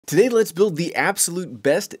Today, let's build the absolute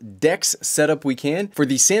best DeX setup we can for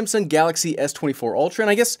the Samsung Galaxy S24 Ultra, and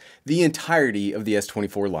I guess the entirety of the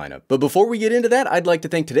S24 lineup. But before we get into that, I'd like to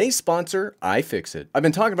thank today's sponsor, iFixit. I've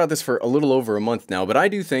been talking about this for a little over a month now, but I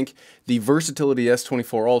do think the versatility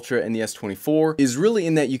S24 Ultra and the S24 is really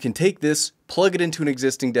in that you can take this, plug it into an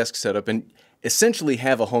existing desk setup, and essentially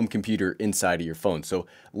have a home computer inside of your phone. So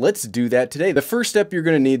let's do that today. The first step you're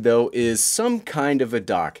going to need though is some kind of a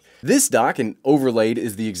dock. This dock, and overlaid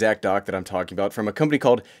is the exact dock that I'm talking about from a company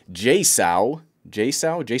called JSOW,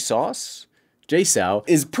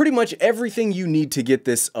 is pretty much everything you need to get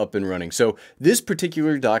this up and running. So this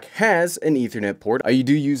particular dock has an Ethernet port. I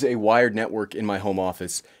do use a wired network in my home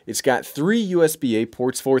office. It's got 3 USBA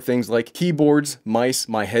ports for things like keyboards, mice,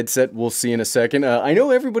 my headset, we'll see in a second. I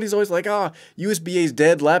know everybody's always like, USB is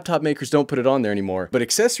dead, laptop makers don't put it on there anymore. But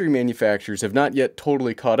accessory manufacturers have not yet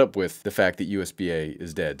totally caught up with the fact that USB-A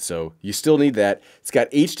is dead. So you still need that. It's got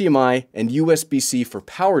HDMI and USB-C for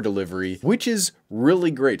power delivery, which is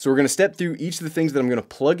really great. So we're going to step through each of the things that I'm going to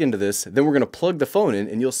plug into this. Then we're going to plug the phone in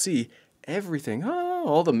and you'll see everything.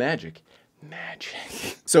 All the magic.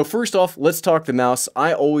 So first off, let's talk the mouse.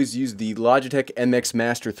 I always use the Logitech MX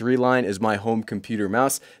Master 3 line as my home computer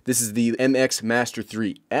mouse. This is the MX Master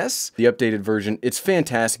 3S, the updated version. It's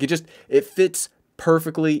fantastic. It fits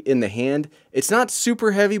perfectly in the hand. It's not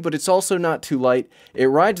super heavy, but it's also not too light. It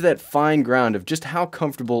rides that fine ground of just how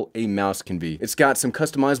comfortable a mouse can be. It's got some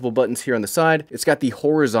customizable buttons here on the side. It's got the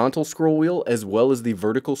horizontal scroll wheel as well as the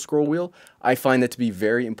vertical scroll wheel. I find that to be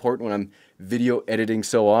very important when I'm video editing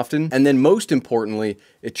so often. And then most importantly,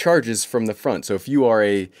 it charges from the front. So if you are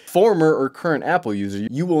a former or current Apple user,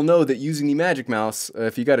 you will know that using the Magic Mouse,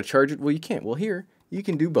 if you got to charge it, well, you can't. Well, here, you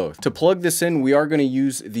can do both. To plug this in, we are going to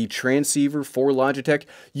use the transceiver for Logitech.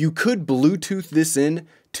 You could Bluetooth this in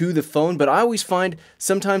to the phone, but I always find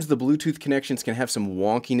sometimes the Bluetooth connections can have some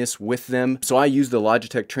wonkiness with them. So I use the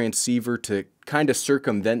Logitech transceiver to kind of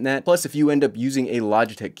circumvent that. Plus, if you end up using a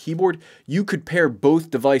Logitech keyboard, you could pair both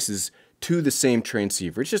devices to the same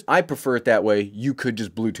transceiver. It's just, I prefer it that way. You could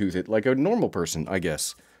just Bluetooth it like a normal person, I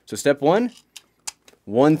guess. So step one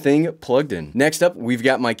thing plugged in. Next up, we've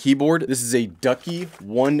got my keyboard. This is a Ducky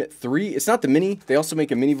 1.3. It's not the mini. They also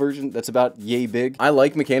make a mini version that's about yay big. I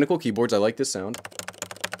like mechanical keyboards. I like this sound.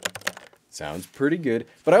 Sounds pretty good.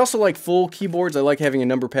 But I also like full keyboards. I like having a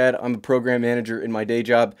number pad. I'm a program manager in my day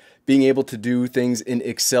job. Being able to do things in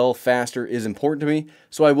Excel faster is important to me,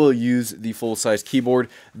 so I will use the full-size keyboard.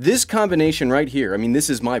 This combination right here, I mean, this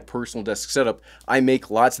is my personal desk setup. I make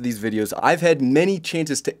lots of these videos. I've had many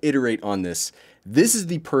chances to iterate on this. This is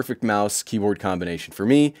the perfect mouse keyboard combination for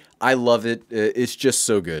me. I love it. It's just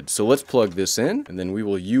so good. So let's plug this in, and then we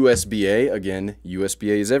will USB-A. Again,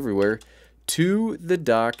 USB-A is everywhere. To the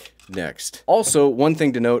dock next. Also, one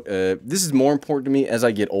thing to note, this is more important to me as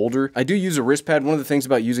I get older. I do use a wrist pad. One of the things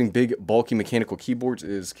about using big, bulky mechanical keyboards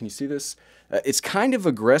is, can you see this? It's kind of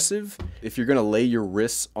aggressive if you're gonna lay your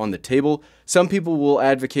wrists on the table. Some people will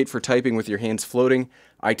advocate for typing with your hands floating.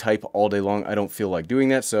 I type all day long. I don't feel like doing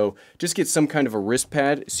that, so just get some kind of a wrist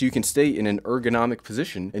pad so you can stay in an ergonomic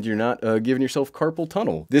position and you're not giving yourself carpal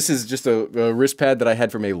tunnel. This is just a wrist pad that I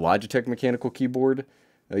had from a Logitech mechanical keyboard.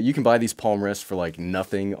 You can buy these palm rests for like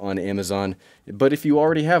nothing on Amazon, but if you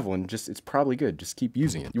already have one, it's probably good. Just keep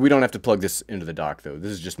using it. We don't have to plug this into the dock though.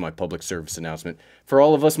 This is just my public service announcement for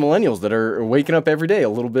all of us millennials that are waking up every day a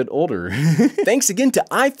little bit older. Thanks again to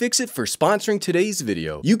iFixit for sponsoring today's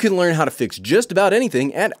video. You can learn how to fix just about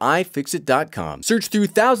anything at iFixit.com. Search through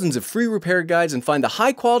thousands of free repair guides and find the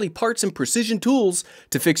high quality parts and precision tools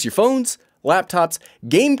to fix your phones, laptops,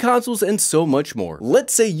 game consoles, and so much more.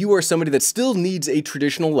 Let's say you are somebody that still needs a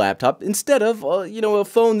traditional laptop instead of, a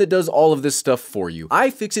phone that does all of this stuff for you.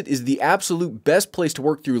 iFixit is the absolute best place to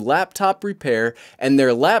work through laptop repair, and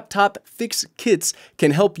their laptop fix kits can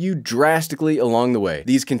help you drastically along the way.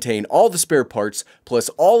 These contain all the spare parts, plus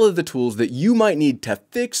all of the tools that you might need to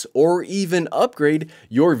fix or even upgrade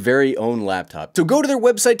your very own laptop. So go to their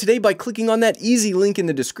website today by clicking on that easy link in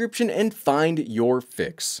the description and find your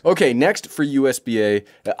fix. Okay, next, for USB-A,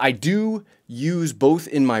 I do use both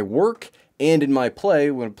in my work and in my play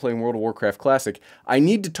when I'm playing World of Warcraft Classic. I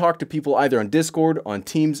need to talk to people either on Discord, on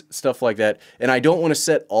Teams, stuff like that, and I don't want to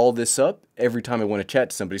set all this up every time I want to chat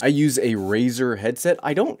to somebody. I use a Razer headset.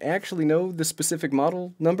 I don't actually know the specific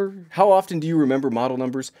model number. How often do you remember model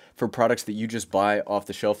numbers for products that you just buy off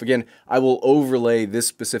the shelf? Again, I will overlay this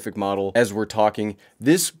specific model as we're talking.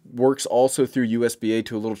 This works also through USB-A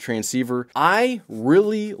to a little transceiver. I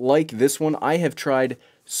really like this one. I have tried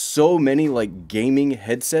so many like gaming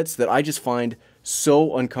headsets that I just find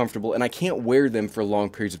so uncomfortable and I can't wear them for long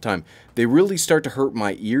periods of time. They really start to hurt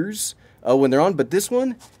my ears when they're on, but this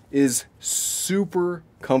one, is super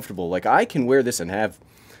comfortable. Like, I can wear this and have,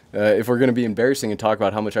 if we're going to be embarrassing and talk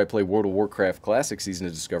about how much I play World of Warcraft Classic Season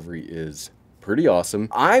of Discovery is pretty awesome.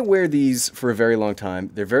 I wear these for a very long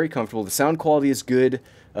time. They're very comfortable. The sound quality is good.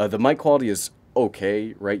 The mic quality is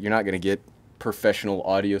okay, right? You're not going to get professional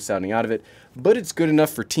audio sounding out of it, but it's good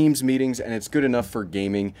enough for Teams meetings and it's good enough for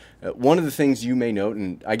gaming. One of the things you may note,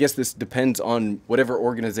 and I guess this depends on whatever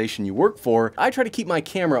organization you work for, I try to keep my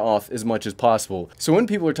camera off as much as possible. So when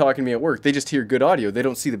people are talking to me at work, they just hear good audio. They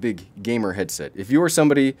don't see the big gamer headset. If you are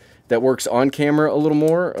somebody that works on camera a little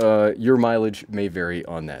more, your mileage may vary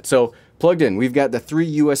on that. So plugged in, we've got the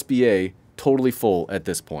 3 USB-A totally full at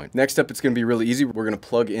this point. Next up, it's going to be really easy. We're going to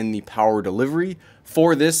plug in the power delivery.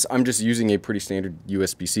 For this, I'm just using a pretty standard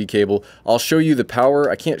USB-C cable. I'll show you the power.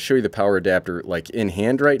 I can't show you the power adapter like in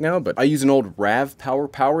hand right now, but I use an old RAV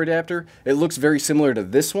power adapter. It looks very similar to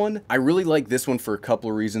this one. I really like this one for a couple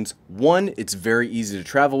of reasons. One, it's very easy to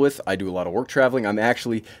travel with. I do a lot of work traveling. I'm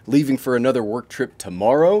actually leaving for another work trip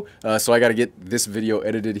tomorrow, so I got to get this video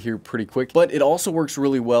edited here pretty quick. But it also works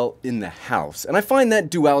really well in the house. And I find that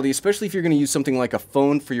duality, especially if you're going to use something like a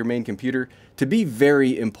phone for your main computer, to be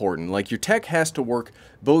very important. Like, your tech has to work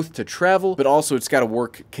both to travel, but also it's got to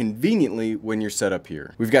work conveniently when you're set up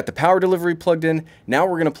here. We've got the power delivery plugged in. Now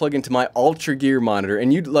we're going to plug into my Ultra Gear monitor.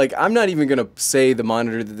 And I'm not even going to say the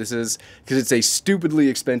monitor that this is, because it's a stupidly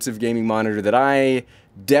expensive gaming monitor that I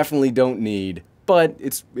definitely don't need, but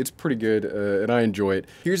it's pretty good and I enjoy it.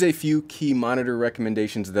 Here's a few key monitor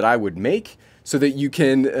recommendations that I would make so that you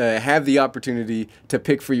can have the opportunity to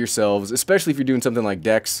pick for yourselves, especially if you're doing something like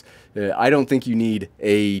Dex. I don't think you need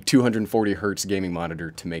a 240 hertz gaming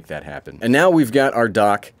monitor to make that happen. And now we've got our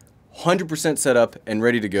dock 100% set up and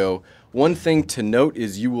ready to go. One thing to note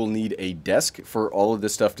is you will need a desk for all of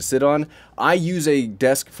this stuff to sit on. I use a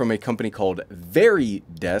desk from a company called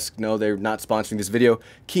VeryDesk. No, they're not sponsoring this video.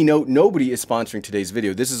 Keynote, nobody is sponsoring today's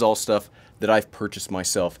video. This is all stuff that I've purchased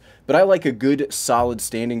myself. But I like a good, solid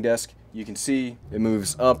standing desk. You can see it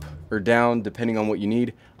moves up or down depending on what you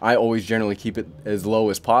need. I always generally keep it as low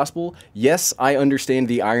as possible. Yes, I understand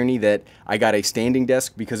the irony that I got a standing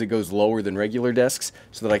desk because it goes lower than regular desks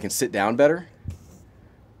so that I can sit down better.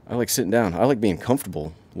 I like sitting down. I like being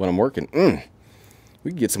comfortable when I'm working.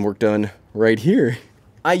 We can get some work done right here.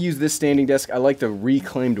 I use this standing desk. I like the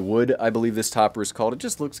reclaimed wood, I believe this topper is called. It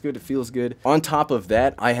just looks good, it feels good. On top of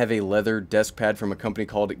that, I have a leather desk pad from a company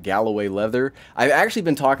called Galloway Leather. I've actually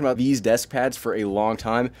been talking about these desk pads for a long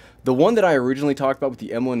time. The one that I originally talked about with the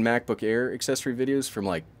M1 MacBook Air accessory videos from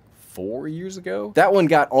like 4 years ago. That one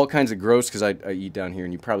got all kinds of gross because I eat down here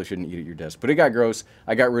and you probably shouldn't eat at your desk, but it got gross.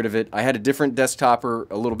 I got rid of it. I had a different desk topper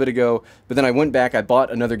a little bit ago, but then I went back, I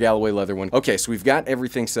bought another Galloway Leather one. Okay, so we've got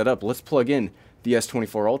everything set up. Let's plug in the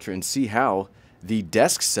S24 Ultra and see how the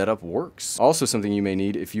desk setup works. Also, something you may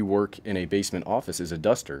need if you work in a basement office is a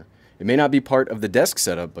duster. It may not be part of the desk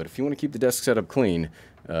setup, but if you want to keep the desk setup clean,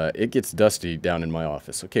 it gets dusty down in my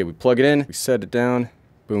office. Okay, we plug it in, we set it down,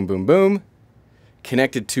 boom, boom, boom,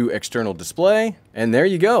 connected to external display, and there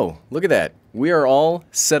you go. Look at that. We are all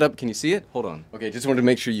set up. Can you see it? Hold on. Okay, just wanted to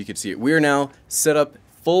make sure you could see it. We are now set up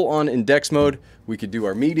full on in Dex mode. We could do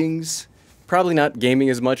our meetings. Probably not gaming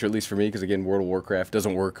as much, or at least for me, because again, World of Warcraft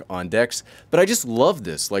doesn't work on Dex. But I just love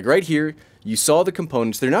this. Like right here, you saw the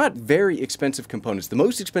components. They're not very expensive components. The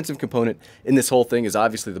most expensive component in this whole thing is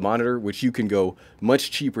obviously the monitor, which you can go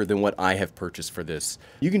much cheaper than what I have purchased for this.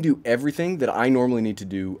 You can do everything that I normally need to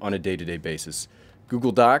do on a day-to-day basis.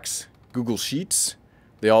 Google Docs, Google Sheets,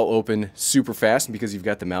 they all open super fast because you've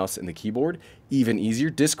got the mouse and the keyboard. Even easier.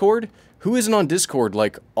 Discord. Who isn't on Discord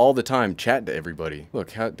like all the time chatting to everybody?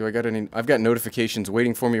 Look, how do I got any? I've got notifications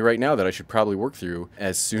waiting for me right now that I should probably work through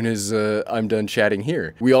as soon as I'm done chatting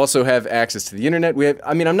here. We also have access to the internet.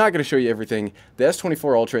 I'm not going to show you everything. The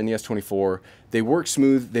S24 Ultra and the S24, they work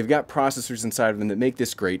smooth. They've got processors inside of them that make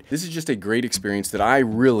this great. This is just a great experience that I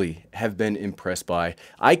really have been impressed by.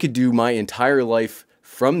 I could do my entire life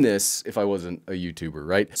from this if I wasn't a YouTuber,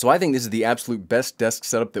 right? So I think this is the absolute best desk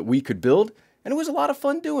setup that we could build, and it was a lot of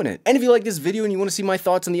fun doing it. And if you like this video and you want to see my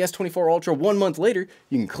thoughts on the S24 Ultra 1 month later,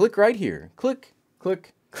 you can click right here. Click,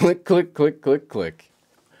 click, click, click, click, click, click.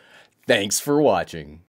 Thanks for watching.